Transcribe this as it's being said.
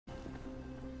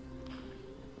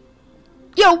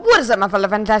Yo, what is up, my fellow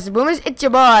fantastic boomers? It's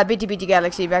your boy BTBG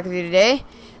Galaxy back with you today,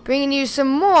 bringing you some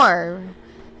more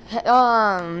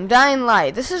Dying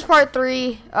Light. This is part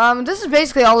 3. This is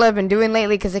basically all I've been doing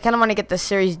lately because I kind of want to get this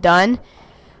series done.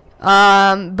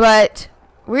 But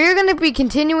we're gonna be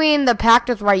continuing the Pact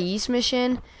with Raiz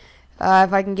mission.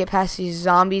 If I can get past these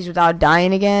zombies without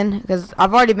dying again, because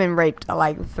I've already been raped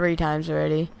like 3 times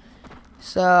already.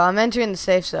 So I'm entering the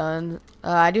safe zone.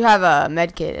 I do have a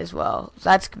med kit as well, so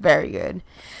that's very good.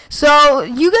 So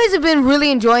you guys have been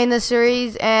really enjoying this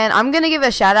series, and I'm gonna give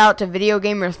a shout out to Video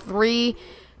Gamer 3.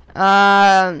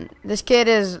 This kid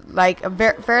is like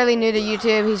fairly new to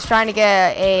YouTube. He's trying to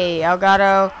get a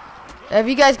Elgato. If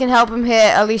you guys can help him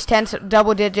hit at least 10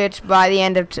 double digits by the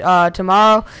end of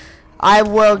tomorrow, I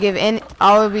will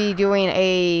be doing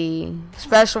a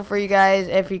special for you guys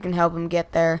if you can help him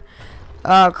get there.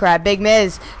 Oh crap, Big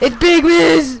Miz. It's Big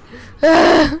Miz!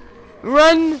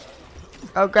 Run!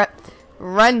 Oh crap.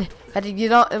 Run. You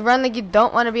don't run like you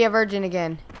don't want to be a virgin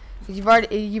again. You've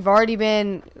already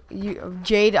been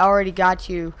Jade already got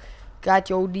you. Got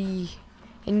your OD.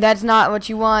 And that's not what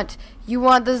you want. You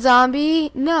want the zombie?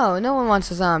 No, no one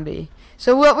wants a zombie.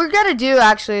 So what we're gonna do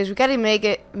actually is we gotta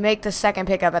make the second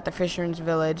pickup at the Fisherman's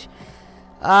Village.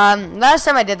 Last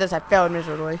time I did this I failed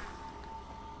miserably.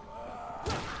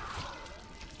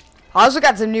 I also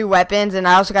got some new weapons, and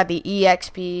I also got the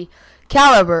EXP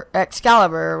Excalibur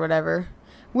or whatever,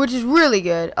 which is really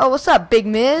good. Oh, what's up, Big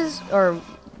Miz or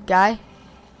guy?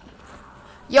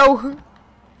 Yo,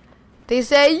 they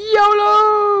say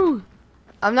YOLO.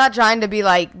 I'm not trying to be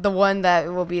like the one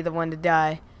that will be the one to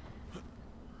die.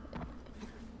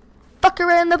 Fuck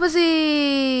her in the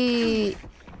pussy.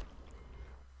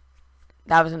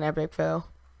 That was an epic fail.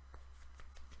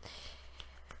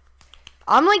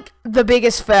 I'm like the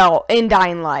biggest fail in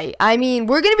Dying Light. I mean,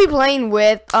 we're gonna be playing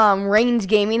with Reigns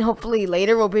Gaming. Hopefully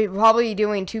later we'll be probably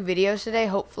doing 2 videos today.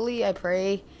 Hopefully, I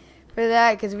pray for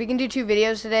that, because if we can do 2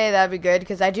 videos today, that'd be good.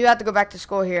 Because I do have to go back to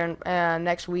school here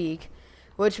next week,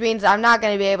 which means I'm not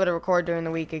gonna be able to record during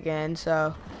the week again.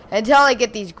 So until I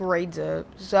get these grades up.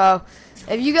 So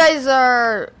if you guys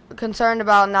are concerned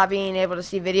about not being able to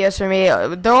see videos from me,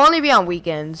 they'll only be on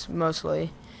weekends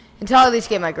mostly. Until I at least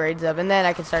get my grades up, and then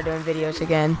I can start doing videos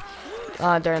again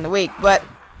during the week. But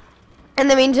in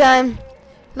the meantime,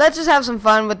 let's just have some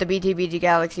fun with the BTBG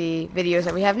Galaxy videos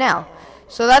that we have now.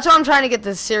 So that's why I'm trying to get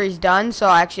this series done. So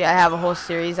actually, I have a whole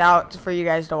series out for you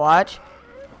guys to watch.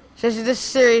 So this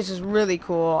series is really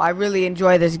cool. I really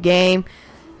enjoy this game.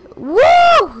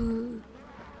 Woo!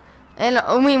 And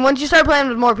I mean, once you start playing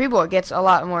with more people, it gets a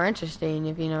lot more interesting,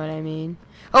 if you know what I mean.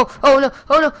 Oh no,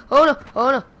 oh no, oh no,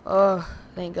 oh no, oh.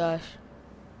 Thank gosh.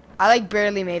 I like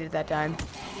barely made it that time.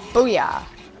 Booyah.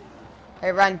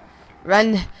 Hey, run.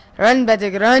 Run. Run,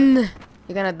 Bedrick, run.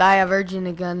 You're gonna die a virgin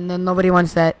again, and nobody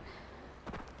wants that.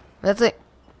 That's like,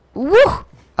 woo!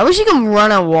 I wish you can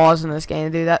run on walls in this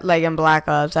game, dude. That, like, in Black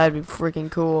Ops, that'd be freaking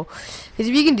cool. Because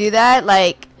if you can do that,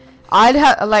 like,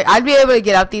 I'd be able to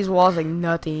get up these walls like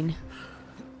nothing.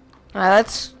 Alright,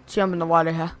 let's jump in the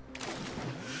water, huh?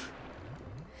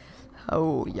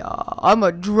 Oh yeah, I'm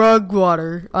a drug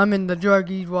water. I'm in the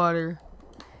druggy water.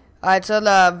 Alright, so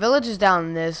the village is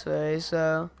down this way,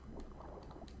 so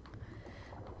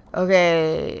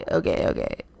okay,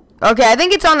 I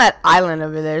think it's on that island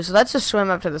over there, so let's just swim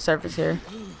up to the surface here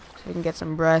so we can get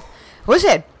some breath. I wish they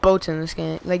had boats in this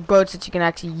game, like boats that you can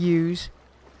actually use.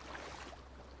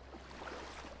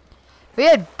 If we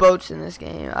had boats in this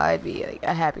game, I'd be like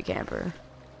a happy camper.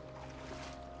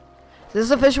 Is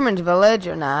this a fisherman's village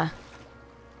or nah?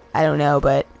 I don't know,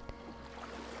 but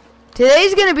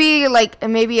today's gonna be like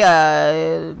maybe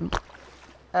a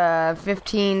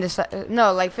 15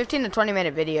 to 20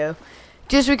 minute video,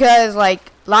 just because like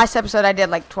last episode I did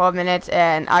like 12 minutes,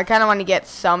 and I kind of want to get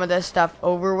some of this stuff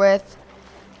over with,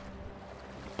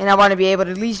 and I want to be able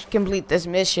to at least complete this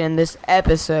mission this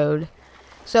episode.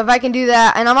 So if I can do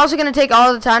that, and I'm also gonna take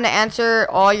all the time to answer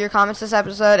all your comments this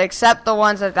episode, except the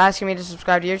ones that asking me to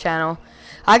subscribe to your channel.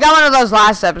 I got one of those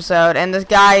last episode, and this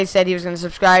guy said he was gonna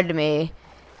subscribe to me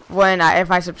if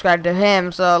I subscribed to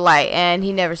him. So like, and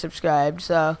he never subscribed.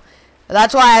 So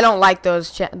that's why I don't like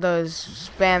those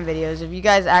spam videos. If you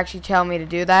guys actually tell me to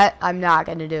do that, I'm not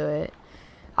gonna do it.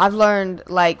 I've learned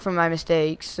like from my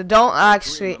mistakes. So don't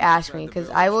actually ask me, because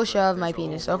I will shove my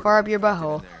penis so far up your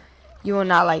butthole, you will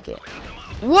not like it.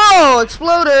 Whoa!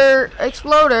 Exploder!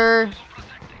 Exploder!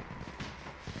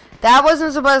 That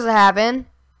wasn't supposed to happen.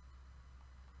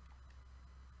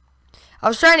 I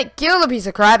was trying to kill the piece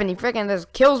of crap, and he freaking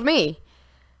just kills me.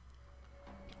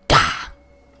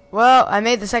 Well, I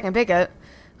made the second pickup.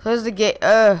 Close the gate.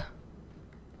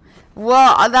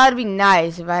 Well, that'd be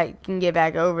nice if I can get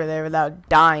back over there without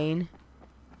dying.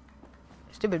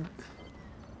 Stupid.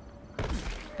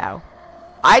 Ow.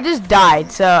 I just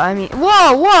died, so, I mean,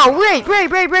 whoa, rape.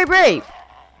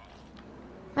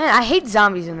 Man, I hate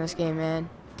zombies in this game, man.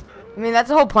 I mean, that's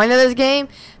the whole point of this game,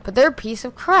 but they're a piece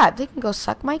of crap. They can go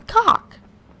suck my cock.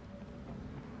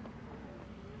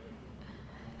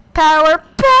 Power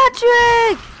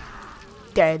Patrick!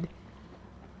 Dead.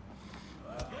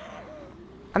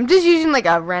 I'm just using like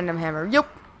a random hammer. Yup.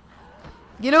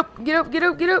 Get up.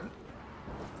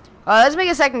 Let's make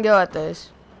a second go at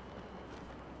this.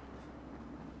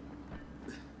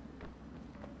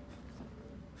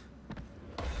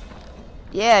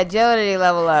 Yeah, agility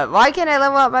level up. Why can't I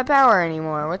level up my power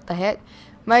anymore? What the heck?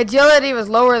 My agility was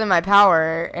lower than my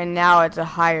power, and now it's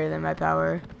higher than my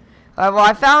power. Well,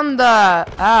 I found the...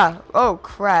 oh,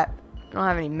 crap. I don't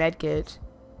have any medkits.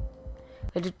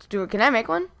 Can I make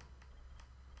one?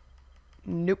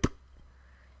 Nope.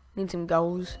 Need some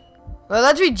goals. Well,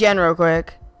 let's regen real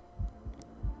quick.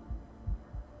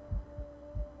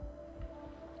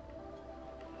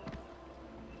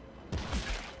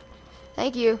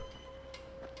 Thank you.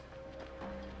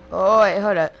 Oh, wait,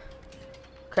 hold up.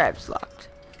 Crap's locked.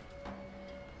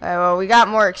 Alright, well, we got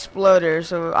more exploders,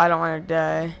 so I don't want to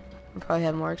die. We'll probably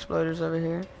have more exploders over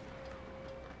here.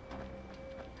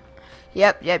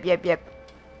 Yep.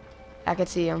 I can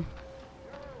see them.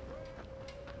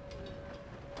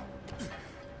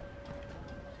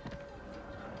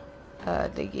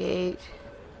 The gate.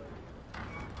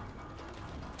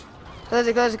 Close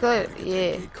it.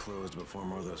 Yeah. Gate closed before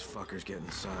more of those fuckers get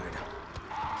inside.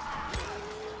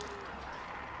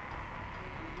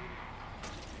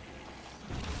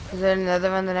 Is there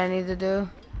another one that I need to do?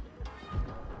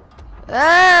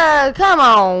 Ah, come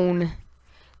on.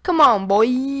 Come on, boy.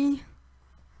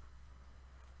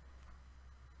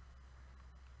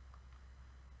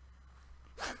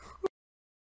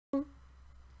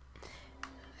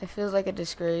 It feels like a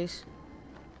disgrace.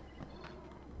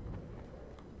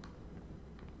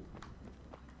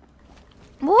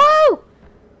 Woo!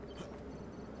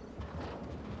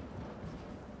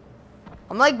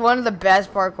 I'm like one of the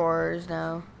best parkourers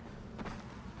now.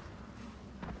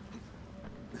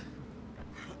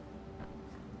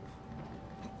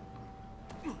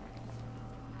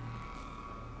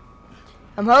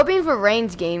 I'm hoping for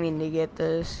Reigns Gaming to get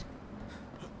this.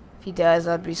 If he does,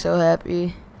 I'd be so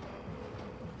happy.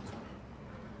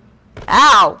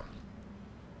 Ow!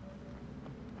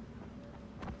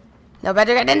 No,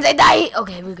 Patrick, I didn't say die!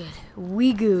 Okay, we're good.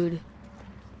 We good.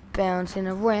 Bouncing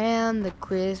around the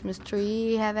Christmas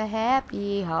tree. Have a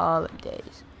happy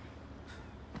holidays.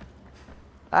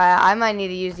 I might need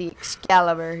to use the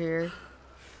Excalibur here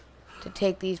to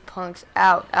take these punks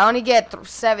out. I only get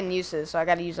 7 uses, so I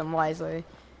gotta use them wisely.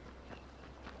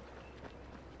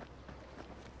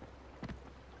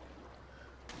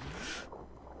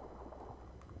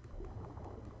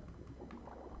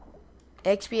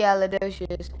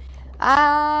 Expialidocious.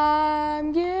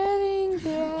 I'm getting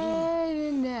there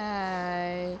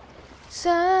tonight.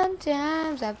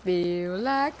 Sometimes I feel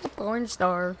like a porn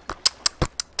star.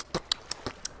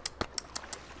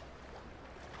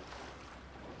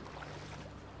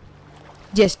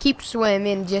 Just keep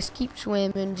swimming, just keep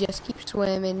swimming, just keep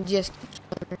swimming, just keep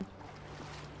swimming.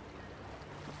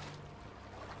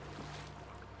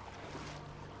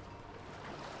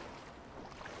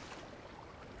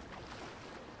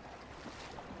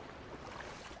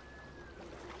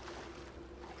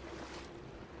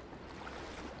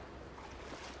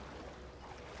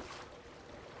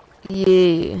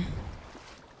 Yeah.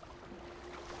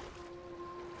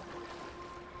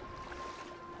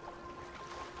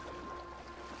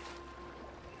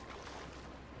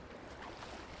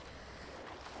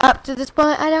 Up to this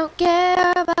point, I don't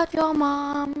care about your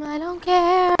mom. I don't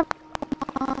care about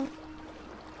your mom.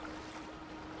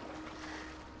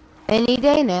 Any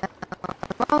day now.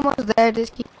 I'm almost there.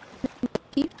 Just keep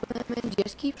swimming.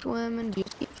 Just keep swimming.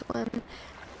 Just keep swimming.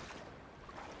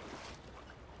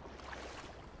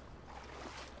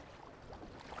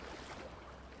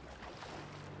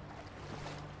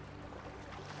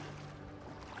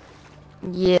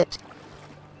 Yes.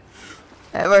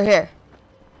 Alright, we're here.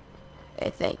 I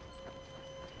think.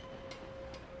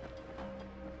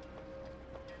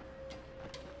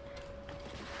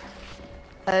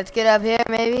 Let's get up here,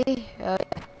 maybe. Oh,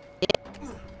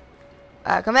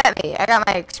 yeah. Come at me. I got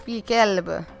my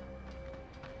Excalibur.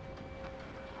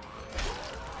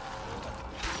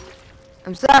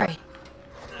 I'm sorry,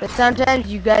 but sometimes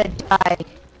you gotta die.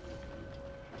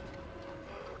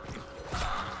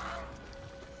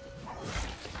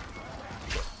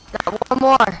 Got one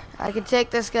more. I can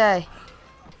take this guy.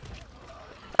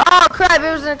 crap,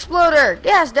 it was an exploder.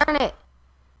 Yes, darn it.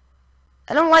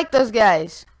 I don't like those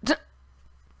guys.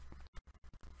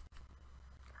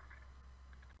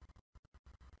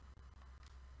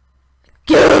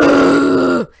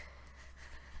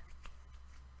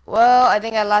 Well, I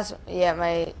think I lost, yeah,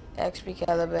 my XP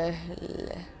caliber.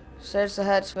 Search the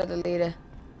huts for the leader.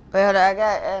 Wait, hold on, I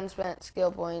got unspent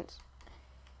skill points.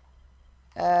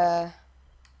 Alright.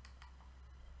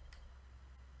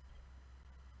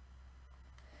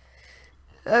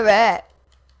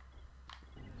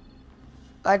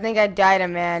 I think I died a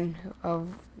man of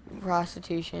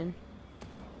prostitution.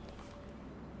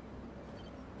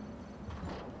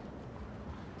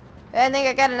 I think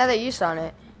I got another use on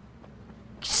it.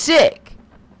 Sick.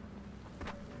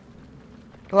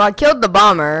 Well, I killed the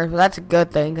bomber. Well, that's a good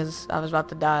thing because I was about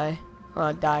to die. Well,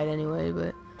 I died anyway,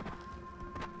 but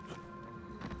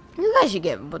you guys should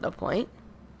get the point.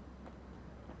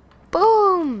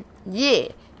 Boom! Yeah,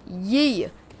 yeah,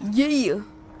 yeah,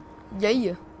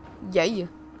 yeah, yeah.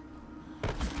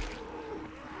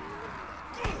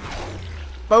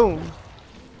 Boom.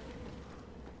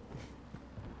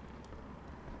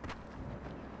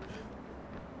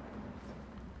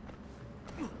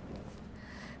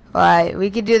 Alright, we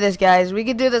can do this, guys. We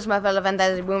can do this, my fellow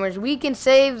fantastic boomers. We can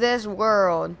save this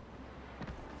world.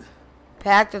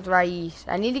 Pact with Rais.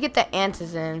 I need to get the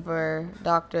answers in for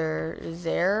Dr.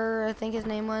 Zer, I think his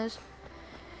name was.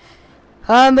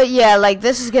 But yeah, like,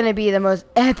 this is gonna be the most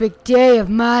epic day of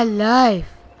my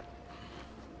life.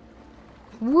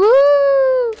 Woo!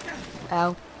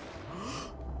 Ow.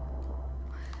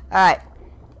 Alright.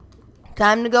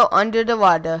 Time to go under the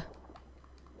water.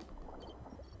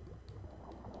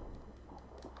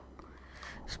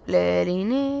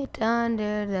 Splitting it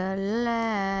under the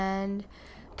land.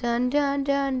 Dun dun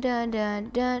dun dun dun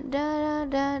dun dun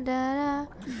dun dun.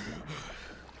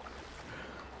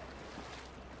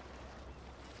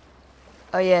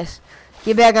 Oh yes,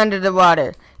 get back under the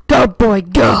water. Go boy,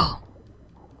 go.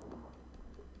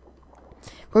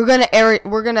 We're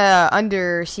gonna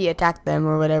undersea attack them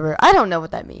or whatever. I don't know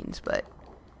what that means, but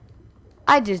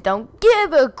I just don't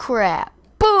give a crap.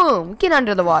 Boom, get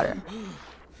under the water.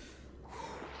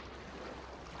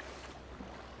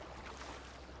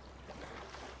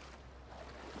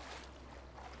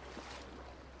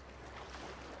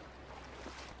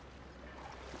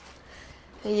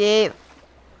 Yeah.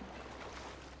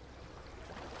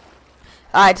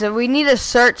 Alright, so we need to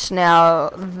search now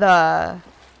the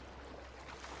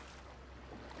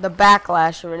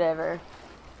backlash or whatever.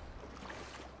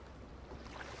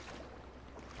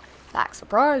 Like,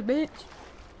 surprise, bitch.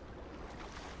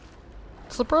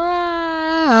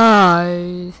 Surprise.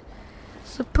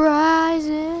 Surprise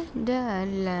and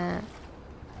delight.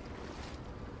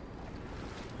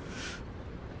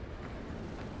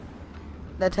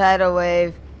 The tidal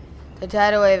wave. The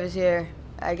tidal wave is here.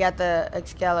 I got the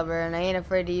Excalibur and I ain't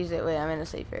afraid to use it. Wait, I'm in a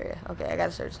safe area. Okay, I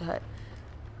gotta search the hut.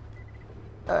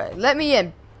 Alright, let me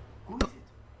in.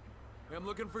 I'm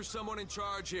looking for someone in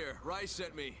charge here. Rice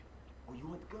sent me. Oh, you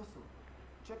went Gussel.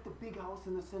 Check the big house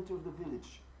in the center of the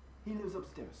village. He lives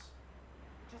upstairs.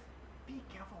 Just be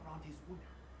careful around his woman.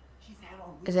 She's had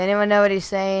all Does anyone know what he's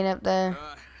saying up there?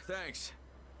 Thanks.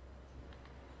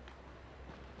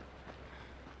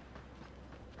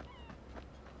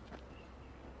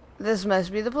 This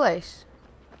must be the place.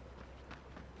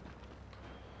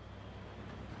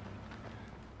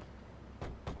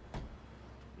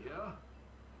 Yeah?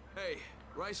 Hey,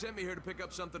 Rice sent me here to pick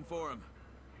up something for him.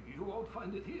 You won't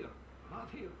find it here. Not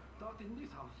here. Not in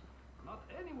this house. Not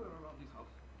anywhere around this house.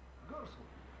 Gursel.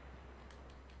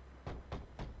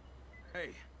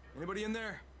 Hey, anybody in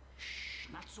there? Shh,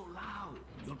 not so loud.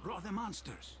 You'll draw the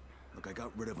monsters. Look, I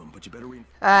got rid of them, but you better read.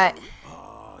 Alright.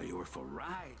 Oh, you were for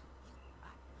right.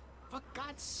 For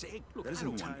God's sake, look, That I isn't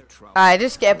don't too want trouble. Alright,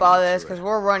 just skip all this because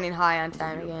we're running high on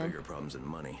time You have again. bigger problems than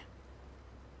money.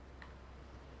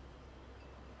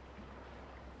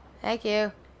 Thank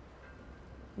you.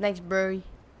 Thanks, bro.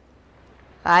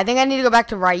 I think I need to go back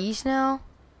to Rais now.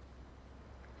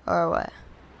 Or what?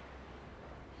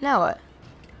 Now what?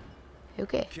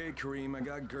 Okay. Okay, Kareem, I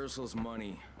got Gersel's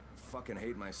money. I fucking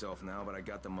hate myself now, but I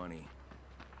got the money.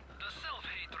 The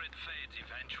self-hatred fades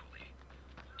eventually.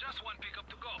 Just one pickup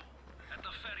to go. At the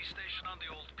ferry station on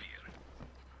the old pier.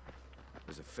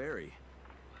 There's a ferry.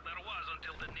 There was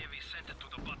until the Navy sent it to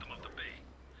the bottom of the bay.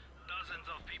 Dozens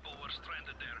of people were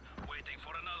stranded there, waiting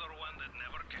for another one that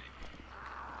never came.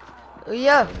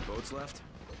 Yeah. Any boats left?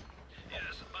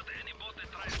 Yes, but any boat that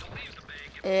tries to leave the bay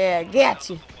gets Yeah, blown got out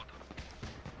you. of the water.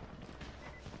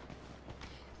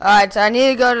 Alright, so I need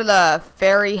to go to the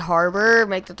ferry harbor.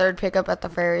 Make the third pickup at the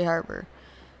ferry harbor.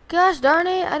 Gosh darn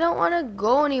it, I don't want to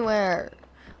go anywhere.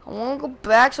 I want to go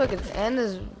back so I can end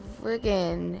this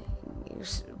freaking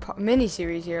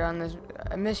mini-series here on this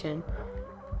mission.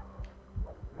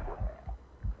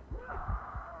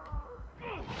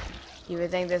 You would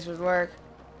think this would work.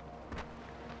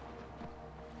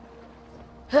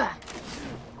 Huh.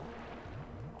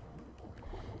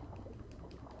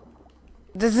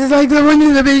 This is like one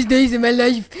of the best days in my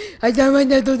life. I don't want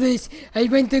to do this. I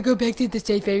want to go back to the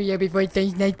safe area before it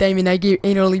turns nighttime and I get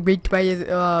anally raped by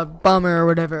a bomber or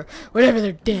whatever. Whatever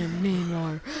their damn name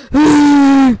are.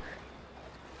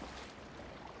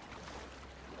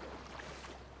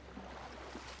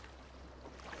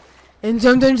 And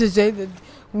sometimes they say that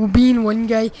being one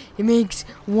guy, it makes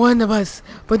one of us.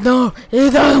 But no,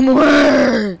 it doesn't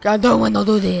work. I don't want to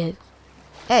do this.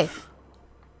 Hey.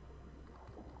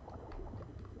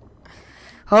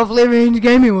 Hopefully Range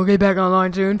Gaming will get back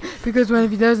online soon, because when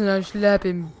if he doesn't, I'll slap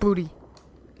him booty.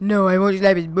 No, I won't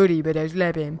slap his booty, but I'll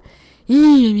slap him.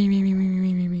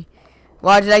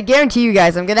 Watch it, I guarantee you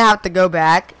guys, I'm gonna have to go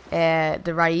back at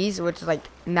the Raiz, which is like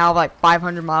now like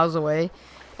 500 miles away.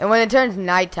 And when it turns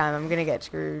nighttime, I'm gonna get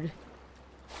screwed.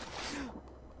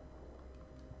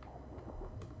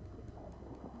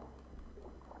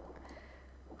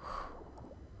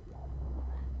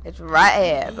 It's right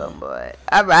here, boom boy.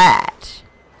 Alright.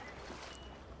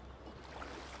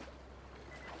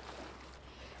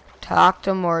 Talk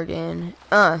to Morgan.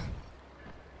 What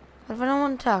if I don't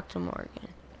want to talk to Morgan?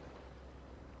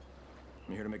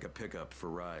 I'm here to make a pickup for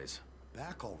Rise.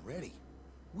 Back already?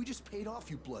 We just paid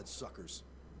off, you bloodsuckers.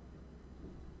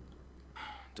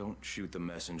 Don't shoot the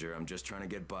messenger. I'm just trying to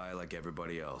get by like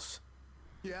everybody else.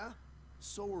 Yeah?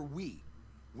 So are we.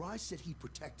 Rise said he'd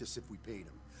protect us if we paid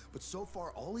him. But so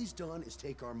far, all he's done is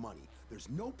take our money. There's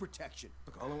no protection.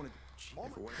 Look, all I want to...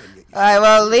 Alright,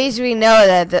 well, at least we know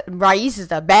that Raiz is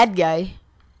the bad guy.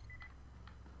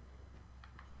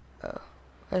 Oh,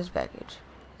 where's the package?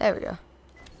 There we go.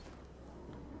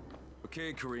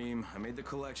 Okay, Kareem, I made the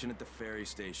collection at the ferry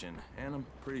station, and I'm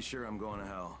pretty sure I'm going to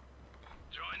hell.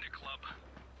 Join the club.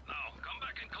 Now, come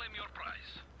back and claim your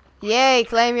prize. Yay,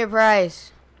 claim your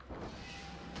prize.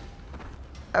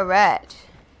 Alright.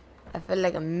 I feel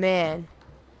like a man.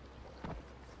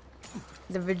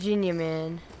 The Virginia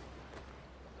man.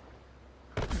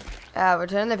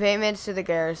 Return the payments to the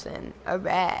garrison.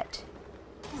 Alright.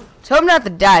 Let's hope not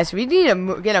to die, so we need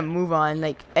to get a move on,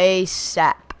 like,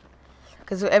 ASAP.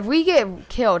 Because if we get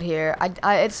killed here,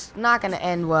 it's not going to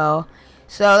end well.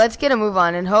 So let's get a move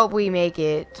on and hope we make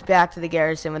it back to the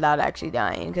garrison without actually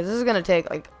dying. Because this is going to take,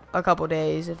 like, a couple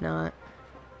days, if not.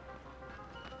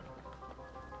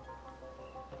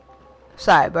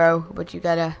 Sorry, bro, but you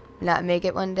gotta not make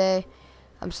it one day.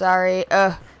 I'm sorry.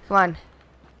 Come on.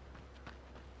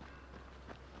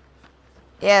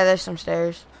 Yeah, there's some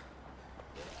stairs.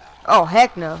 Oh,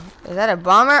 heck no. Is that a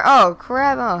bomber? Oh,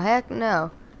 crap. Oh, heck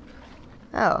no.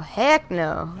 Oh, heck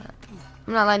no.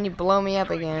 I'm not letting you blow me up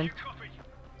again.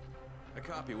 I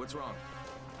copy. What's wrong?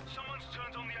 Someone's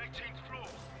turned on the 18th floor.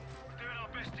 We're doing our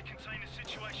best to contain the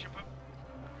situation, but...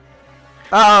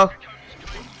 Uh-oh.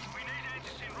 We need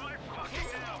Anderson right fucking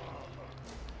now.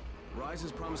 Rise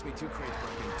has promised me 2 crates,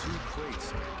 Brecken. 2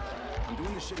 crates. I'm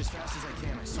doing this shit as fast as I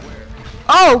can, I swear.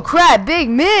 Oh, crap. Big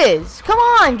Miz. Come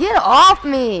on. Get off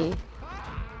me.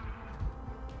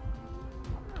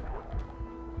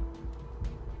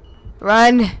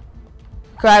 Run.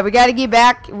 Crap. We gotta get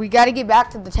back. We gotta get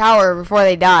back to the tower before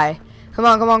they die. Come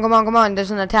on, come on, come on, come on.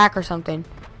 There's an attack or something.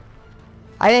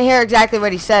 I didn't hear exactly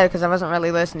what he said because I wasn't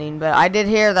really listening, but I did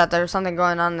hear that there was something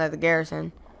going on at the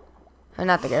garrison. Or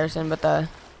not the garrison, but the...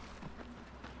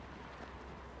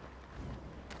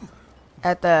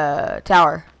 at the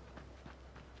tower.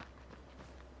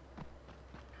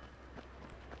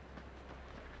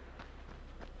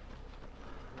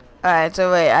 Alright,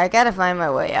 so wait, I gotta find my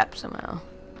way up somehow.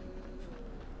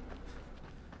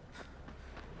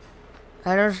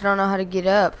 I just don't know how to get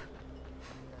up.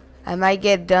 I might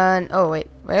get done. Oh, wait,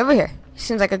 right over here.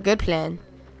 Seems like a good plan.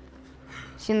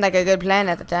 Seemed like a good plan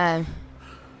at the time.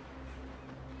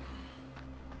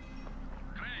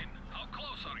 Crane, how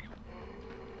close are you?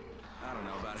 I don't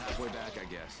know, about halfway back, I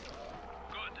guess.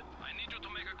 Good. I need you to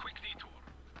make a quick detour.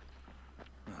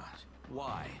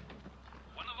 Why?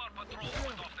 One of our patrols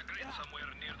went off the grid somewhere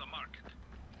near the market.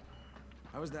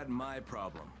 How is that my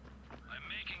problem? I'm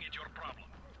making it your problem.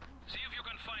 See if you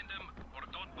can find them, or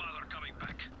don't bother coming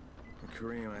back.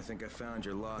 Kareem, I think I found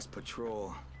your lost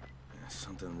patrol. Yeah,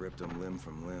 something ripped them limb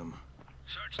from limb.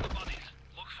 Search the bodies.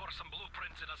 Look for some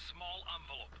blueprints in a small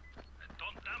envelope. And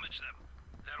don't damage them.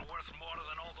 They're worth more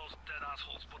than all those dead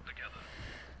assholes put together.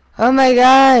 Oh my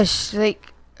gosh,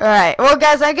 like, Alright, well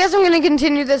guys, I guess I'm going to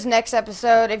continue this next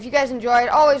episode. If you guys enjoyed,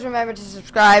 always remember to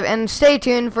subscribe and stay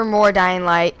tuned for more Dying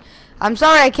Light. I'm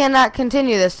sorry I cannot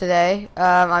continue this today.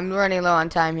 I'm running low on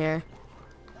time here.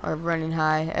 Or running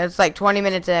high. It's like 20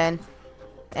 minutes in.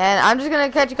 And I'm just going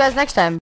to catch you guys next time.